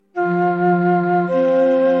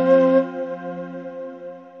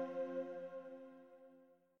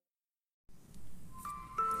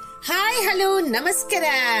ನಮಸ್ಕಾರ.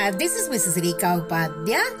 This is Mrs ರೇಖಾ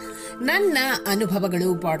ಉಪಾಧ್ಯ. ನನ್ನ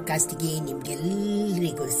ಅನುಭವಗಳು ಪಾಡ್ಕಾಸ್ಟ್ಗೆ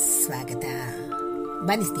ನಿಮ್ಗೆಲ್ಲರಿಗೂ ಸ್ವಾಗತ.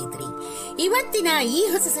 ಬನ್ನಿ ಸ್ನೇಹಿತರೆ, ಇವತ್ತಿನ ಈ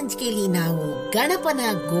ಹೊಸ ಸಂಚಿಕೆಯಲ್ಲಿ ನಾವು ಗಣಪನ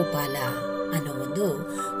ಗೋಪಾಲ ಅನ್ನೋ ಒಂದು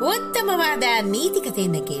ಉತ್ತಮವಾದ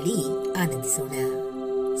ನೀತಿಕತೆಯನ್ನು ಕೇಳಿ ಆನಂದಿಸೋಣ.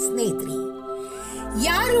 ಸ್ನೇಹಿತರೆ,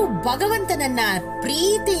 ಯಾರು ಭಗವಂತನನ್ನ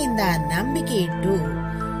ಪ್ರೀತಿಯಿಂದ ನಂಬಿಕೆ ಇಟ್ಟು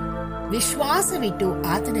ವಿಶ್ವಾಸವಿಟ್ಟು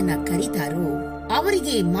ಆತನನ್ನ ಕರೀತಾರೋ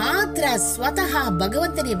ಅವರಿಗೆ ಮಾತ್ರ ಸ್ವತಃ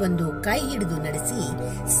ಭಗವಂತನೇ ಬಂದು ಕೈ ಹಿಡಿದು ನಡೆಸಿ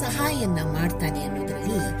ಸಹಾಯನ್ನ ಮಾಡ್ತಾನೆ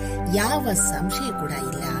ಅನ್ನೋದ್ರಲ್ಲಿ ಯಾವ ಸಂಶಯ ಕೂಡ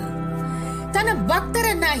ಇಲ್ಲ. ತನ್ನ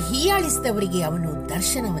ಭಕ್ತರನ್ನ ಹೀಯಾಳಿಸಿದವರಿಗೆ ಅವನು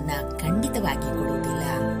ದರ್ಶನವನ್ನ ಖಂಡಿತವಾಗಿ ಕೊಡುವುದಿಲ್ಲ.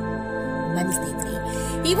 ಬನ್ನಿ ಸ್ನೇಹಿತರೆ,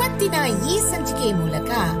 ಇವತ್ತಿನ ಈ ಸಂಚಿಕೆಯ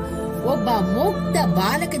ಮೂಲಕ ಒಬ್ಬ ಮುಗ್ಧ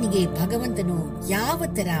ಬಾಲಕನಿಗೆ ಭಗವಂತನು ಯಾವ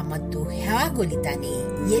ತರ ಮತ್ತು ಹೇಗೊಲಿತಾನೆ,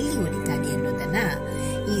 ಎಲ್ಲಿ ಒಲಿತಾನೆ ಅನ್ನೋದನ್ನ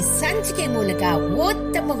ಈ ಸಂಚಿಕೆ ಮೂಲಕ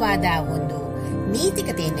ಉತ್ತಮವಾದ ಒಂದು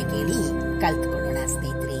ನೀತಿಕತೆಯನ್ನ ಕೇಳಿ ಕಲ್ತುಕೊಳ್ಳೋಣ.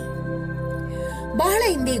 ಸ್ನೇಹಿತರೆ, ಬಹಳ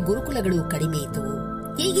ಹಿಂದೆ ಗುರುಕುಲಗಳು ಕಡಿಮೆ ಇದ್ದವು.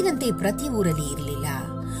 ಈಗಿನಂತೆ ಪ್ರತಿ ಊರಲ್ಲಿ ಇರಲಿಲ್ಲ.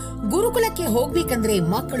 ಗುರುಕುಲಕ್ಕೆ ಹೋಗ್ಬೇಕಂದ್ರೆ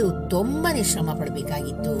ಮಕ್ಕಳು ತುಂಬಾನೇ ಶ್ರಮ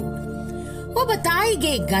ಪಡಬೇಕಾಗಿತ್ತು. ಒಬ್ಬ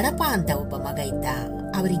ತಾಯಿಗೆ ಗಣಪ ಅಂತ ಒಬ್ಬ ಮಗ ಇದ್ದ.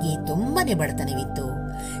 ಅವರಿಗೆ ತುಂಬಾನೇ ಬಡತನವಿತ್ತು.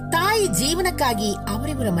 ತಾಯಿ ಜೀವನಕ್ಕಾಗಿ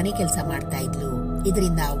ಅವರಿವರ ಮನೆ ಕೆಲಸ ಮಾಡ್ತಾ ಇದ್ಲು.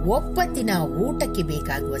 ಇದರಿಂದ ಒಪ್ಪತ್ತಿನ ಊಟಕ್ಕೆ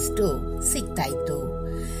ಬೇಕಾಗುವಷ್ಟು ಸಿಗ್ತಾ ಇತ್ತು.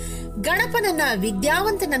 ಗಣಪನನ್ನ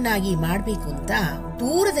ವಿದ್ಯಾವಂತನನ್ನಾಗಿ ಮಾಡ್ಬೇಕು ಅಂತ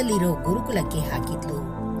ದೂರದಲ್ಲಿರೋ ಗುರುಕುಲಕ್ಕೆ ಹಾಕಿದ್ಲು.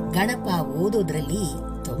 ಗಣಪ ಓದೋದ್ರಲ್ಲಿ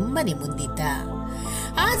ತುಂಬಾನೇ ಮುಂದಿದ್ದ.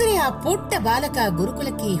 ಆದರೆ ಆ ಪುಟ್ಟ ಬಾಲಕ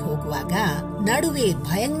ಗುರುಕುಲಕ್ಕೆ ಹೋಗುವಾಗ ನಡುವೆ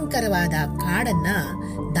ಭಯಂಕರವಾದ ಕಾಡನ್ನ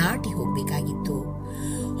ದಾಟಿ ಹೋಗ್ಬೇಕಾಗಿತ್ತು.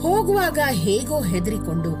 ಹೋಗುವಾಗ ಹೇಗೋ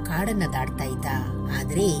ಹೆದರಿಕೊಂಡು ಕಾಡನ್ನ ದಾಟ್ತಾ ಇದ್ದ.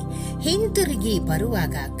 ಆದ್ರೆ ಹಿಂತಿರುಗಿ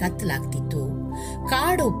ಬರುವಾಗ ಕತ್ತಲಾಗ್ತಿತ್ತು.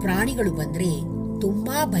 ಕಾಡು ಪ್ರಾಣಿಗಳು ಬಂದ್ರೆ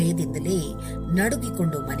ತುಂಬಾ ಭಯದಿಂದಲೇ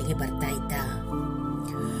ನಡುಗಿಕೊಂಡು ಮನೆಗೆ ಬರ್ತಾ ಇದ್ದ.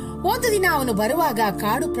 ಒಂದು ದಿನ ಅವನು ಬರುವಾಗ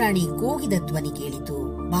ಕಾಡು ಪ್ರಾಣಿ ಕೂಗಿದ ಧ್ವನಿ ಕೇಳಿತು.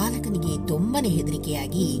 ಬಾಲಕನಿಗೆ ತುಂಬಾನೇ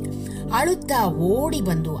ಹೆದರಿಕೆಯಾಗಿ ಅಳುತ್ತಾ ಓಡಿ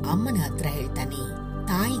ಬಂದು ಅಮ್ಮನ ಹತ್ರ ಹೇಳ್ತಾನೆ.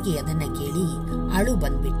 ತಾಯಿಗೆ ಅದನ್ನ ಕೇಳಿ ಅಳು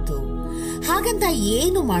ಬಂದ್ಬಿಡ್ತು. ಹಾಗಂತ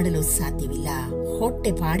ಏನು ಮಾಡಲು ಸಾಧ್ಯವಿಲ್ಲ.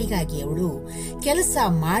 ಹೊಟ್ಟೆ ಪಾಡಿಗಾಗಿ ಅವಳು ಕೆಲಸ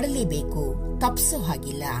ಮಾಡಲೇಬೇಕು, ತಪ್ಸೋ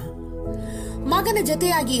ಹಾಗಿಲ್ಲ. ಮಗನ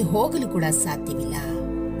ಜೊತೆಯಾಗಿ ಹೋಗಲು ಕೂಡ ಸಾಧ್ಯವಿಲ್ಲ.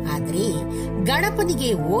 ಆದ್ರೆ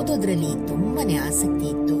ಗಣಪನಿಗೆ ಓದೋದ್ರಲ್ಲಿ ತುಂಬಾನೇ ಆಸಕ್ತಿ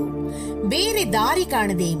ಇತ್ತು. ಬೇರೆ ದಾರಿ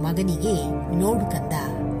ಕಾಣದೆ ಮಗನಿಗೆ, ನೋಡು ಕಂದ,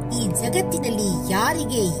 ಈ ಜಗತ್ತಿನಲ್ಲಿ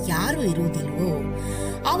ಯಾರಿಗೆ ಯಾರು ಇರುವುದಿಲ್ವೋ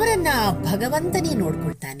ಅವರನ್ನ ಭಗವಂತನೇ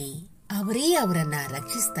ನೋಡ್ಕೊಳ್ತಾನೆ. ಅವರೇ ಅವರನ್ನ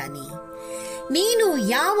ರಕ್ಷಿಸ್ತಾನೆ. ನೀನು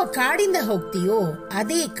ಯಾವ ಕಾಡಿಂದ ಹೋಗ್ತೀಯೋ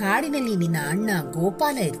ಅದೇ ಕಾಡಿನಲ್ಲಿ ನಿನ್ನ ಅಣ್ಣ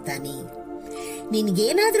ಗೋಪಾಲ ಇರ್ತಾನೆ.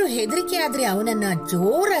 ನಿನ್ಗೇನಾದ್ರೂ ಹೆದರಿಕೆ ಆದ್ರೆ ಅವನನ್ನ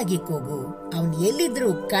ಜೋರಾಗಿ ಕೂಗು. ಅವನ್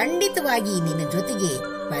ಎಲ್ಲಿದ್ರು ಖಂಡಿತವಾಗಿ ನಿನ್ನ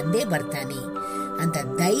ಜೊತೆಗೆ ಬಂದೇ ಬರ್ತಾನೆ ಅಂತ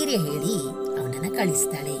ಧೈರ್ಯ ಹೇಳಿ ಅವನನ್ನ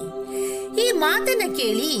ಕಳಿಸ್ತಾಳೆ. ಈ ಮಾತನ್ನ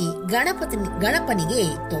ಕೇಳಿ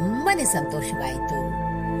ಗಣಪನಿಗೆ ತುಂಬಾನೇ ಸಂತೋಷವಾಯಿತು.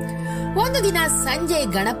 ಒಂದು ದಿನ ಸಂಜೆ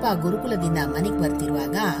ಗಣಪ ಗುರುಕುಲದಿಂದ ಮನೆಗೆ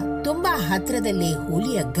ಬರ್ತಿರುವಾಗ ತುಂಬಾ ಹತ್ತಿರದಲ್ಲೇ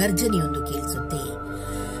ಹುಲಿಯ ಗರ್ಜನೆಯೊಂದು ಕೇಳಿಸುತ್ತೆ.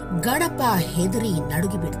 ಗಣಪ ಹೆದರಿ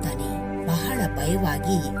ನಡುಗಿ ಬಿಡ್ತಾನೆ. ಬಹಳ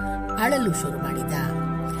ಭಯವಾಗಿ ಅಳಲು ಶುರು ಮಾಡಿದ.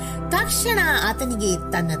 ತಕ್ಷಣ ಆತನಿಗೆ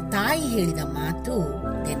ತನ್ನ ತಾಯಿ ಹೇಳಿದ ಮಾತು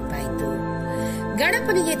ನೆನಪಾಯಿತು.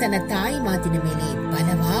 ಗಣಪನಿಗೆ ತನ್ನ ತಾಯಿ ಮಾತಿನ ಮೇಲೆ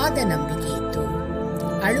ಬಲವಾದ ನಂಬಿಕೆ ಇತ್ತು.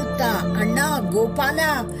 ಅಳುತ್ತಾ, ಅಣ್ಣ ಗೋಪಾಲ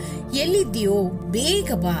ಎಲ್ಲಿದ್ದೀಯೋ,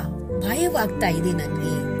 ಬೇಗ ಬಾ, ಭಯವಾಗ್ತಾ ಇದೆ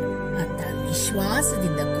ನನ್ಗೆ ಅಂತ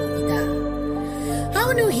ವಿಶ್ವಾಸದಿಂದ ಕೂಗಿದ.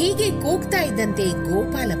 ಅವನು ಹೀಗೆ ಕೂಗ್ತಾ ಇದ್ದಂತೆ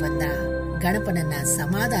ಗೋಪಾಲ ಬಂದ. ಗಣಪನನ್ನ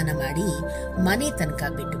ಸಮಾಧಾನ ಮಾಡಿ ಮನೆ ತನಕ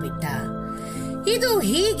ಬಿಟ್ಟು ಬಿಟ್ಟ. ಇದು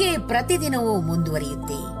ಹೀಗೆ ಪ್ರತಿದಿನವೂ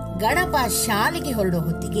ಮುಂದುವರಿಯುತ್ತೆ. ಗಣಪ ಶಾಲೆಗೆ ಹೊರಡೋ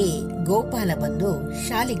ಹೊತ್ತಿಗೆ ಗೋಪಾಲ ಬಂದು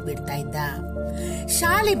ಶಾಲೆಗೆ ಬಿಡ್ತಾ ಇದ್ದ.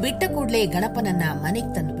 ಶಾಲೆ ಬಿಟ್ಟ ಕೂಡಲೇ ಗಣಪನನ್ನ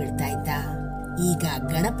ಮನೆಗೆ ತಂದು ಬಿಡ್ತಾ ಇದ್ದ. ಈಗ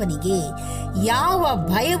ಗಣಪನಿಗೆ ಯಾವ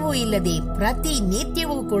ಭಯವೂ ಇಲ್ಲದೆ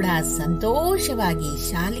ಪ್ರತಿನಿತ್ಯವೂ ಕೂಡ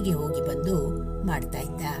ಸಂತೋಷವಾಗಿ ಶಾಲೆಗೆ ಹೋಗಿ ಬಂದು ಮಾಡ್ತಾ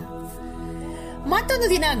ಇದ್ದ. ಮತ್ತೊಂದು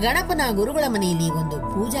ದಿನ ಗಣಪನ ಗುರುಗಳ ಮನೆಯಲ್ಲಿ ಒಂದು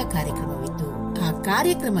ಪೂಜಾ ಕಾರ್ಯಕ್ರಮವಿತ್ತು. ಆ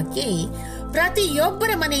ಕಾರ್ಯಕ್ರಮಕ್ಕೆ ಪ್ರತಿಯೊಬ್ಬರ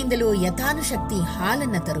ಮನೆಯಿಂದಲೂ ಯಥಾನುಶಕ್ತಿ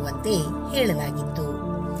ಹಾಲನ್ನ ತರುವಂತೆ ಹೇಳಲಾಗಿತ್ತು.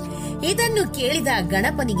 ಇದನ್ನು ಕೇಳಿದ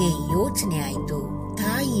ಗಣಪನಿಗೆ ಯೋಚನೆ ಆಯಿತು.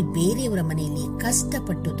 ತಾಯಿ ಬೇರೆಯವರ ಮನೆಯಲ್ಲಿ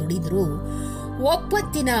ಕಷ್ಟಪಟ್ಟು ದುಡಿದ್ರು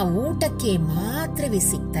ಒಪ್ಪತ್ತಿನ ಊಟಕ್ಕೆ ಮಾತ್ರವೇ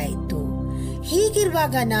ಸಿಗ್ತಾ ಇತ್ತು.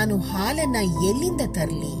 ಹೀಗಿರುವಾಗ ನಾನು ಹಾಲನ್ನ ಎಲ್ಲಿಂದ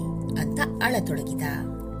ತರಲಿ ಅಂತ ಅಳತೊಡಗಿದ.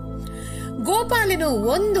 ಗೋಪಾಲನು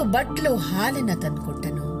ಒಂದು ಬಟ್ಲು ಹಾಲನ್ನ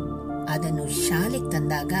ತಂದುಕೊಟ್ಟನು. ಅದನ್ನು ಶಾಲೆಗೆ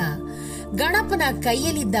ತಂದಾಗ ಗಣಪನ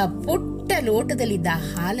ಕೈಯಲ್ಲಿದ್ದ ಪುಟ್ಟ ಲೋಟದಲ್ಲಿದ್ದ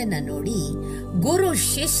ಹಾಲನ್ನ ನೋಡಿ ಗುರು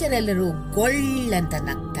ಶಿಷ್ಯರೆಲ್ಲರೂ ಗೊಳ್ಳಂತ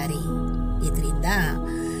ನಗ್ತಾರೆ. ಇದರಿಂದ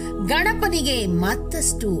ಗಣಪನಿಗೆ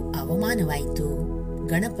ಮತ್ತಷ್ಟು ಅವಮಾನವಾಯಿತು.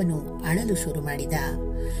 ಗಣಪನು ಅಳಲು ಶುರು ಮಾಡಿದ.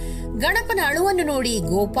 ಗಣಪನ ಅಳುವನ್ನು ನೋಡಿ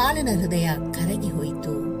ಗೋಪಾಲನ ಹೃದಯ ಕರಗಿ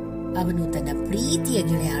ಹೋಯಿತು. ಅವನು ತನ್ನ ಪ್ರೀತಿಯ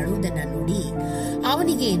ಗೆಳೆಯ ಅಳುವುದನ್ನ ನೋಡಿ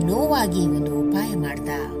ಅವನಿಗೆ ನೋವಾಗಿ ಒಂದು ಉಪಾಯ ಮಾಡ್ದ.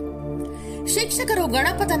 ಶಿಕ್ಷಕರು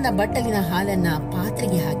ಗಣಪ ತನ್ನ ಬಟ್ಟಲಿನ ಹಾಲನ್ನ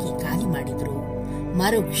ಪಾತ್ರೆಗೆ ಹಾಕಿ ಖಾಲಿ ಮಾಡಿದ್ರು.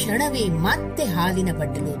 ಮರುಕ್ಷಣವೇ ಮತ್ತೆ ಹಾಲಿನ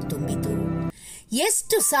ಬಟ್ಟಲು ತುಂಬಿತು.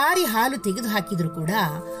 ಎಷ್ಟು ಸಾರಿ ಹಾಲು ತೆಗೆದು ಹಾಕಿದ್ರು ಕೂಡ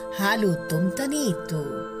ಹಾಲು ತುಂಬತಾನೇ ಇತ್ತು.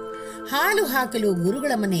 ಹಾಲು ಹಾಕಲು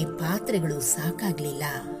ಗುರುಗಳ ಮನೆ ಪಾತ್ರೆಗಳು ಸಾಕಾಗ್ಲಿಲ್ಲ.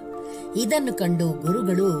 ಇದನ್ನು ಕಂಡು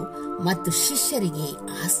ಗುರುಗಳು ಮತ್ತು ಶಿಷ್ಯರಿಗೆ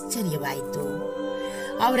ಆಶ್ಚರ್ಯವಾಯಿತು.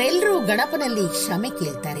 ಅವರೆಲ್ಲರೂ ಗಣಪನಲ್ಲಿ ಕ್ಷಮೆ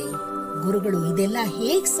ಕೇಳ್ತಾರೆ. ಗುರುಗಳು ಇದೆಲ್ಲ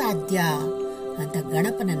ಹೇಗ್ ಸಾಧ್ಯ ಅಂತ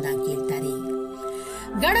ಗಣಪನನ್ನ ಕೇಳ್ತಾರೆ.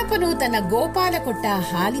 ಗಣಪನು ತನ್ನ ಗೋಪಾಲ ಕೊಟ್ಟ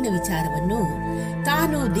ಹಾಲಿನ ವಿಚಾರವನ್ನು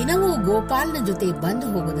ತಾನು ದಿನವೂ ಗೋಪಾಲನ ಜೊತೆ ಬಂದು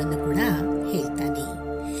ಹೋಗೋದನ್ನು ಕೂಡ ಹೇಳ್ತಾನೆ.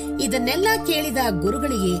 ಇದನ್ನೆಲ್ಲ ಕೇಳಿದ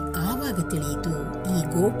ಗುರುಗಳಿಗೆ ಆವಾಗ ತಿಳಿಯಿತು, ಈ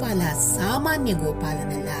ಗೋಪಾಲ ಸಾಮಾನ್ಯ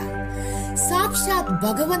ಗೋಪಾಲನಲ್ಲ, ಸಾಕ್ಷಾತ್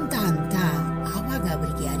ಭಗವಂತ ಅಂತ ಆವಾಗ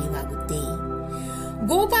ಅವರಿಗೆ ಅರಿವಾಗುತ್ತೆ.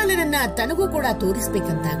 ಗೋಪಾಲನನ್ನ ತನಗೂ ಕೂಡ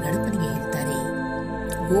ತೋರಿಸ್ಬೇಕಂತ ಗಣಪನಿಗೆ ಹೇಳ್ತಾರೆ.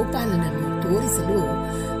 ಗೋಪಾಲನನ್ನು ತೋರಿಸಲು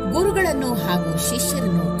ಗುರುಗಳನ್ನು ಹಾಗೂ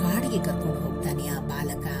ಶಿಷ್ಯರನ್ನು ಕಾಡಿಗೆ ಕರ್ಕೊಂಡು ಹೋಗ್ತಾನೆ ಆ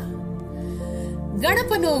ಬಾಲಕ.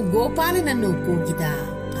 ಗಣಪನು ಗೋಪಾಲನನ್ನು ಕೂಗಿದ,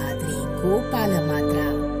 ಆದ್ರೆ ಗೋಪಾಲ ಮಾತ್ರ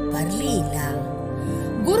ಬರಲೇ ಇಲ್ಲ.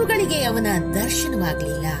 ಗುರುಗಳಿಗೆ ಅವನ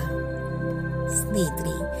ದರ್ಶನವಾಗಲಿಲ್ಲ.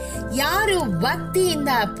 ಸ್ನೇಹಿತರೆ, ಯಾರು ಭಕ್ತಿಯಿಂದ,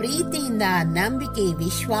 ಪ್ರೀತಿಯಿಂದ, ನಂಬಿಕೆ,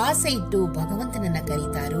 ವಿಶ್ವಾಸ ಇಟ್ಟು ಭಗವಂತನನ್ನ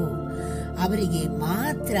ಕರೀತಾರೋ ಅವರಿಗೆ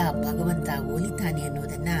ಮಾತ್ರ ಭಗವಂತ ಒಲಿತಾನೆ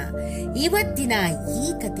ಅನ್ನೋದನ್ನ ಇವತ್ತಿನ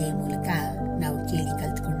ಈ ಕಥೆಯ ಮೂಲಕ ನಾವು ಕೇಳಿ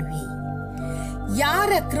ಕಲ್ತ್ಕೊಂಡ್ವಿ.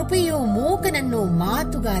 ಯಾರ ಕೃಪೆಯು ಮೂಕನನ್ನು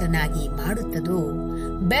ಮಾತುಗಾರನಾಗಿ ಮಾಡುತ್ತದೋ,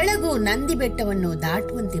 ಬೆಳಗು ನಂದಿ ಬೆಟ್ಟವನ್ನು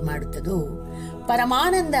ದಾಟುವಂತೆ ಮಾಡುತ್ತದೋ,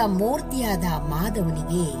 ಪರಮಾನಂದ ಮೂರ್ತಿಯಾದ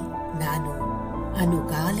ಮಾಧವನಿಗೆ ನಾನು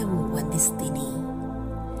ಅನುಕಾಲವೂ ವಂದಿಸ್ತೀನಿ.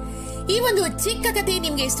 ಈ ಒಂದು ಚಿಕ್ಕ ಕಥೆ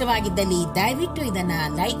ನಿಮ್ಗೆ ಇಷ್ಟವಾಗಿದ್ದಲ್ಲಿ ದಯವಿಟ್ಟು ಇದನ್ನ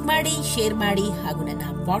ಲೈಕ್ ಮಾಡಿ, ಶೇರ್ ಮಾಡಿ ಹಾಗೂ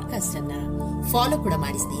ನನ್ನ ಪಾಡ್ಕಾಸ್ಟ್ ಅನ್ನ ಫಾಲೋ ಕೂಡ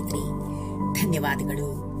ಮಾಡಿ ಸ್ನೇಹಿತರೆ.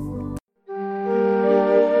 ಧನ್ಯವಾದಗಳು.